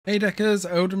Hey Deckers,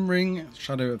 Elden Ring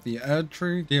Shadow of the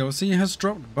Erdtree DLC has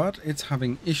dropped, but it's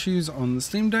having issues on the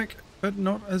Steam Deck, but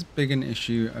not as big an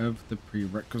issue of the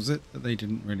prerequisite that they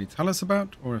didn't really tell us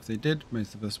about, or if they did,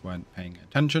 most of us weren't paying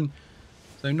attention.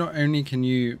 So not only can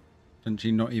you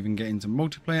potentially not even get into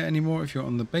multiplayer anymore if you're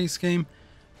on the base game,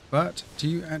 but do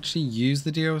you actually use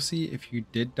the DLC if you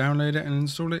did download it and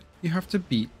install it? You have to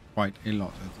beat quite a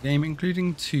lot of the game,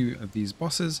 including 2 of these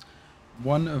bosses,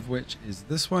 one of which is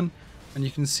this one. And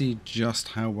you can see just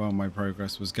how well my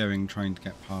progress was going trying to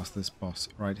get past this boss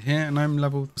right here. And I'm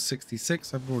level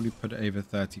 66. I've already put over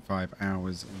 35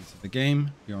 hours into the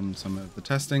game beyond some of the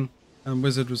testing. And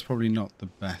Wizard was probably not the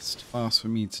best class for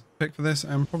me to pick for this,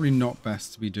 and probably not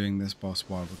best to be doing this boss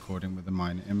while recording with a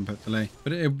minor input delay.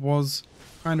 But it was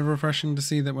kind of refreshing to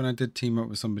see that when I did team up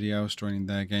with somebody else joining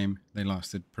their game, they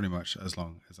lasted pretty much as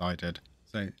long as I did.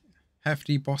 So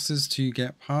hefty bosses to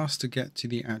get past to get to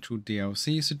the actual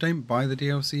DLC, so don't buy the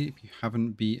DLC if you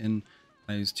haven't beaten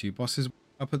those 2 bosses.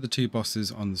 I'll put the 2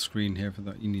 bosses on the screen here for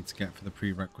that you need to get for the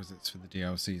prerequisites for the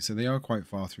DLC, so they are quite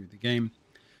far through the game.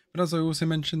 But as I also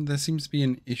mentioned, there seems to be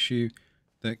an issue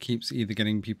that keeps either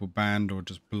getting people banned or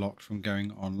just blocked from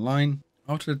going online.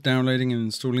 After downloading and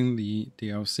installing the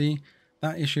DLC,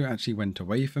 that issue actually went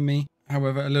away for me.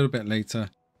 However, a little bit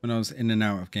later, when I was in and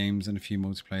out of games and a few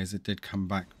multiplayers, it did come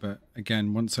back. But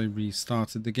again, once I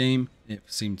restarted the game, it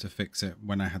seemed to fix it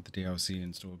when I had the DLC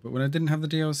installed. But when I didn't have the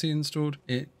DLC installed,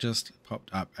 it just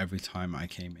popped up every time I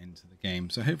came into the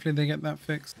game. So hopefully they get that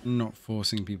fixed. I'm not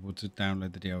forcing people to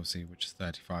download the DLC, which is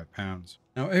 £35.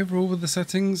 Now, overall with the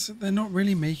settings, they're not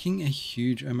really making a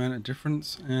huge amount of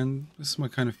difference. And this is my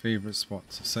kind of favorite spot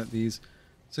to set these.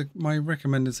 So my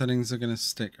recommended settings are going to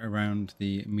stick around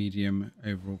the medium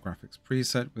overall graphics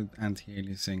preset with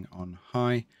anti-aliasing on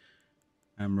high,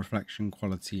 and reflection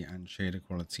quality and shader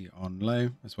quality on low,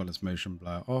 as well as motion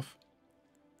blur off.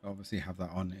 Obviously have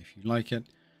that on if you like it.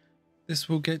 This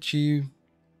will get you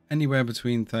anywhere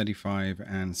between 35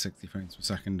 and 60 frames per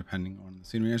second depending on the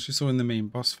scenery. As you saw in the main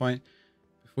boss fight,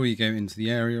 before you go into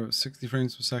the area, it was 60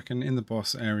 frames per second. In the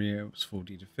boss area, it was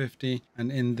 40 to 50.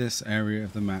 And in this area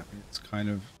of the map, it's kind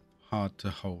of hard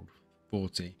to hold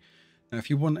 40. Now, if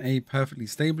you want a perfectly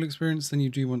stable experience, then you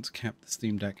do want to cap the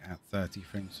Steam Deck at 30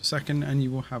 frames per second, and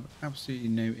you will have absolutely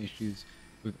no issues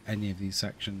with any of these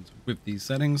sections with these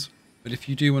settings. But if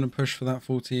you do want to push for that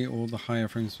 40 or the higher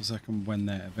frames per second when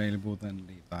they're available, then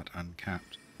leave that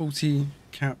uncapped. 40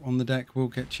 cap on the deck will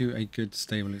get you a good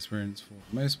stable experience for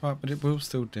the most part, but it will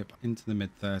still dip into the mid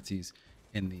 30s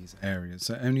in these areas.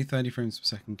 So only 30 frames per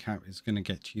second cap is going to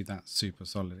get you that super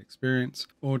solid experience,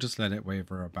 or just let it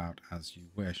waver about as you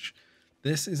wish.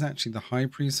 This is actually the high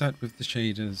preset with the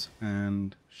shaders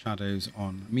and shadows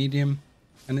on medium,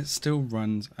 and it still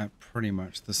runs at pretty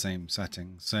much the same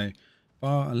settings. So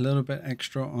bar a little bit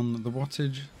extra on the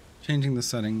wattage, changing the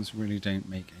settings really don't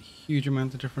make a huge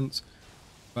amount of difference.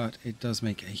 But it does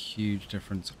make a huge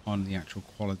difference on the actual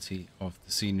quality of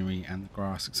the scenery and the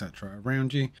grass, etc.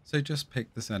 around you. So just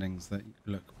pick the settings that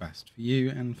look best for you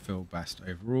and feel best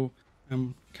overall,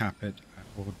 and cap it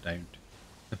or don't,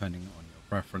 depending on your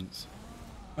preference.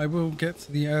 I will get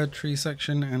to the Erdtree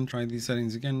section and try these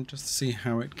settings again just to see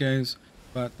how it goes,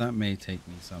 but that may take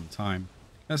me some time.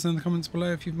 Let us know in the comments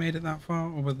below if you've made it that far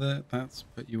or whether that's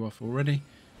put you off already.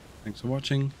 Thanks for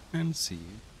watching, and see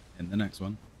you in the next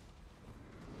one.